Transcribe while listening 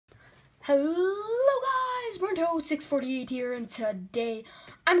Hello guys, Burnto648 here, and today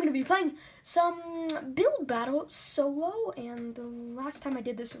I'm going to be playing some Build Battle solo, and the last time I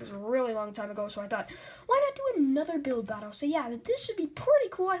did this, it was a really long time ago, so I thought, why not do another Build Battle? So yeah, this should be pretty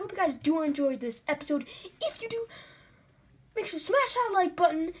cool. I hope you guys do enjoy this episode. If you do, make sure to smash that like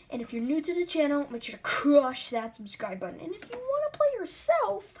button, and if you're new to the channel, make sure to crush that subscribe button. And if you want to play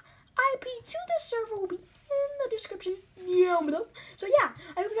yourself, IP to this server will be in the description down below. So yeah,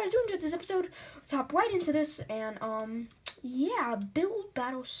 I hope you guys do enjoy this episode. Let's hop right into this, and yeah, Build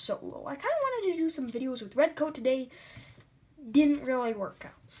Battle solo. I kind of wanted to do some videos with Redcoat today. Didn't really work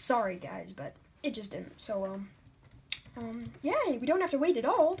out. Sorry guys, but it just didn't. So yeah, we don't have to wait at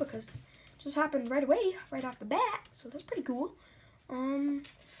all because it just happened right away, right off the bat. So that's pretty cool. I don't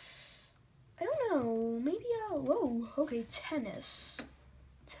know. Maybe whoa. Okay, tennis.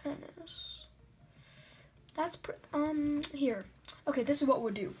 That's here. Okay, this is what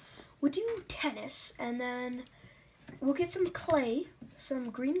we'll do. We'll do tennis, and then we'll get some clay, some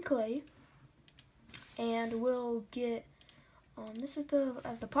green clay, and we'll get this is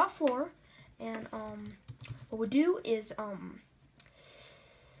the plot floor, and what we'll do is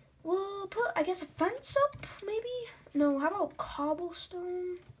we'll put, I guess, a fence up, maybe. No, how about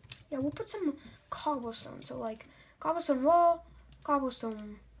cobblestone? Yeah, we'll put some cobblestone. So like cobblestone wall,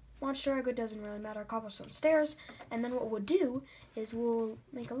 cobblestone monster egg, it doesn't really matter, cobblestone stairs. And then what we'll do is we'll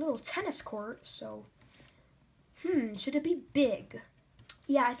make a little tennis court. So should it be big?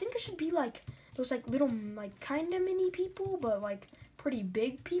 Yeah, I think it should be like those like little like kind of mini people, but like pretty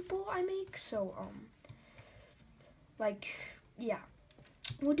big people I make. So like yeah,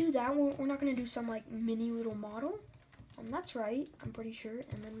 we'll do that. We're not gonna do some like mini little model. That's right, I'm pretty sure.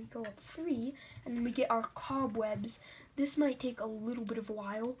 And then we go up 3, and then we get our cobwebs. This might take a little bit of a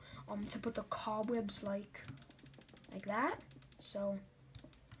while to put the cobwebs like that. So,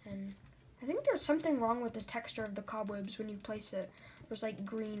 and I think there's something wrong with the texture of the cobwebs when you place it. There's like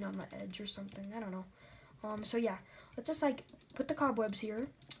green on the edge or something. I don't know. So yeah, let's just like put the cobwebs here,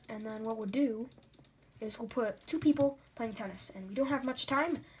 and then what we'll do is we'll put 2 people playing tennis, and we don't have much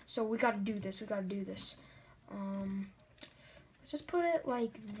time, so we gotta do this. Let's just put it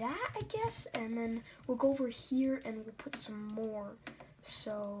like that, I guess, and then we'll go over here and we'll put some more.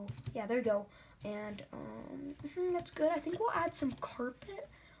 So yeah, there we go. And that's good. I think we'll add some carpet,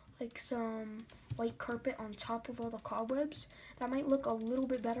 like some white carpet on top of all the cobwebs. That might look a little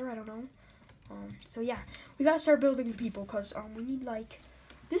bit better, I don't know. So yeah, we gotta start building people, because we need like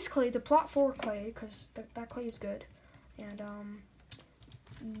this clay, the plot 4 clay, because that clay is good. And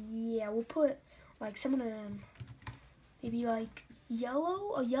yeah, we'll put like some of them, maybe like a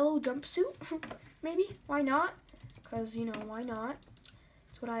yellow jumpsuit, maybe, why not? Because, you know, why not?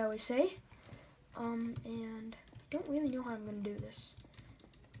 That's what I always say. And I don't really know how I'm going to do this.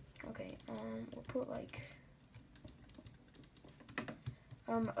 Okay, we'll put like,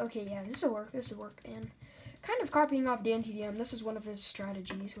 okay, yeah, this will work, and kind of copying off DanTDM, this is one of his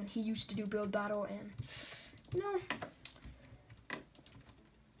strategies when he used to do Build Battle, and, you know,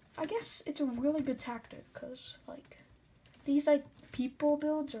 I guess it's a really good tactic, because, like, these, like, people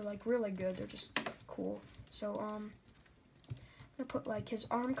builds are, like, really good. They're just cool. So, I'm gonna put, like, his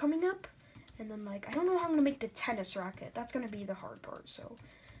arm coming up, and then, like, I don't know how I'm gonna make the tennis racket. That's gonna be the hard part. So,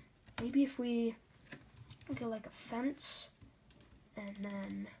 maybe if we get, like, a fence, and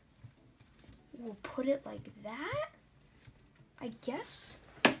then we'll put it like that, I guess.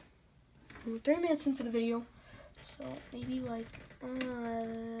 We're 3 minutes into the video, so maybe, like,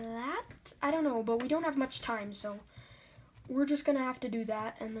 that? I don't know, but we don't have much time, so we're just gonna have to do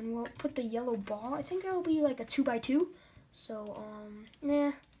that, and then we'll put the yellow ball. I think that'll be like a 2x2. So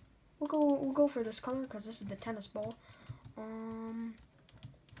nah, we'll go for this color because this is the tennis ball.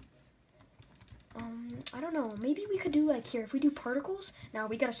 I don't know. Maybe we could do like here. If we do particles, now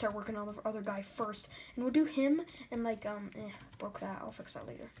we gotta start working on the other guy first, and we'll do him and like broke that. I'll fix that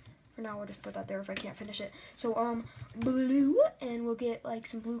later. For now, I'll just put that there if I can't finish it. So blue, and we'll get like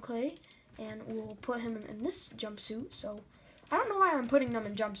some blue clay, and we'll put him in this jumpsuit. So I don't know why I'm putting them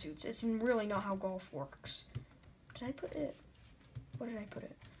in jumpsuits. It's really not how golf works. Did I put it? What did I put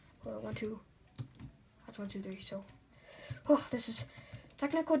it? Well, 1, 2. That's 1, 2, 3. So, oh, this is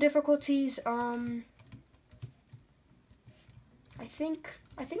technical difficulties. I think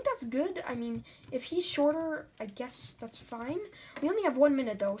that's good. I mean, if he's shorter, I guess that's fine. We only have 1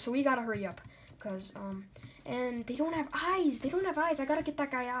 minute though, so we gotta hurry up, cause and they don't have eyes. I gotta get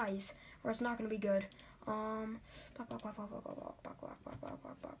that guy eyes, or it's not gonna be good. Block.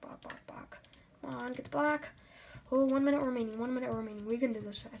 Come on, get the block. Oh, 1 minute remaining. We can do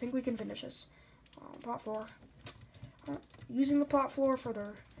this. I think we can finish this. Plot floor. Using the plot floor for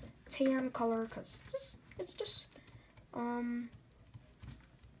their tan color because it's just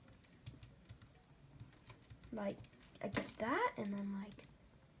like I guess that, and then like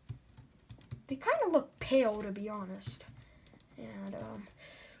they kind of look pale, to be honest. And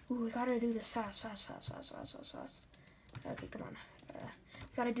ooh, we gotta do this fast. Okay, come on. We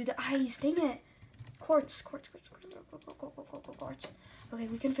gotta do the eyes. Dang it. Quartz. Go. Okay,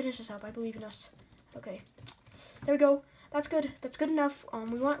 we can finish this up. I believe in us. Okay, there we go. That's good. That's good enough.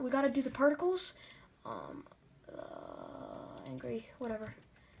 We gotta do the particles. Angry, whatever.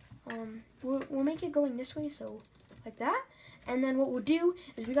 We'll make it going this way, so like that. And then what we'll do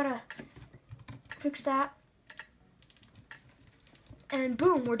is we gotta fix that. And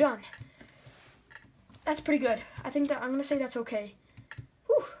boom, we're done. That's pretty good. I think that I'm gonna say that's okay.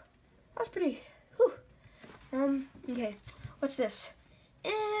 Whew, that's pretty. Whew. Okay. What's this?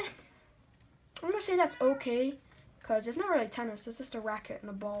 I'm gonna say that's okay, cause it's not really tennis. It's just a racket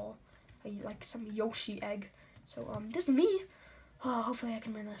and a ball, like some Yoshi egg. So this is me. Oh, hopefully I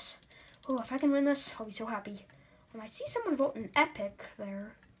can win this. Oh, if I can win this, I'll be so happy. I see someone voting epic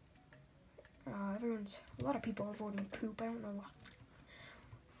there. A lot of people are voting poop. I don't know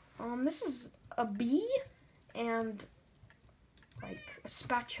why. This is a bee and like a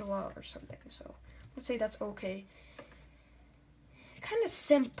spatula or something. So let's say that's okay. Kind of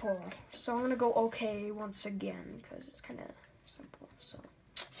simple. So I'm gonna go okay once again because it's kind of simple. So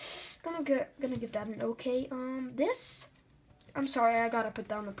gonna give that an okay. This. I'm sorry, I gotta put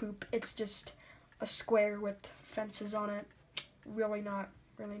down the poop. It's just a square with fences on it. Really not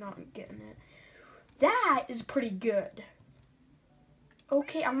getting it. That is pretty good.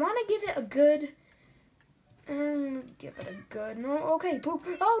 Okay, I want to give it a good. Give it a good. No, okay, poop.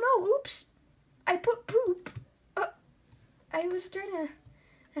 Oh no, oops! I put poop. I was trying to.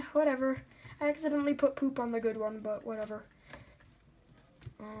 Whatever. I accidentally put poop on the good one, but whatever.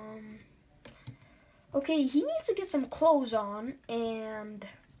 Okay, he needs to get some clothes on, and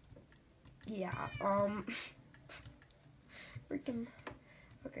yeah, freaking,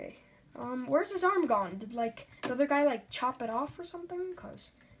 okay, where's his arm gone? Did, like, the other guy, like, chop it off or something?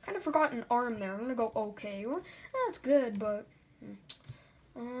 Because kind of forgot an arm there. I'm gonna go okay. Well, that's good, but,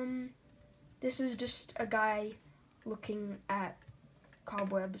 this is just a guy looking at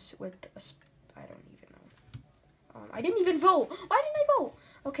cobwebs with a, I don't even know. I didn't even vote. Why didn't I vote?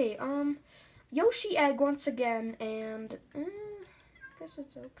 Okay, Yoshi egg once again, and I guess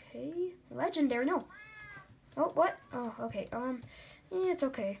it's okay. Legendary, no. Oh, what? Oh, okay. Yeah, it's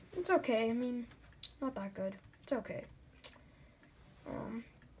okay. It's okay. I mean, not that good. It's okay. How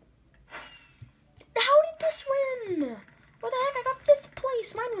did this win? What the heck? I got 5th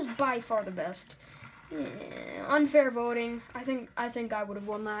place. Mine was by far the best. Yeah, unfair voting. I think I would have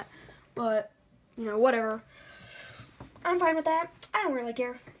won that, but you know, whatever. I'm fine with that. I don't really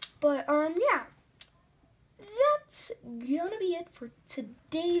care. But, yeah, that's gonna be it for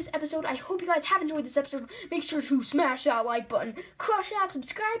today's episode. I hope you guys have enjoyed this episode. Make sure to smash that like button, crush that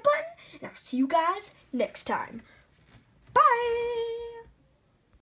subscribe button, and I'll see you guys next time. Bye!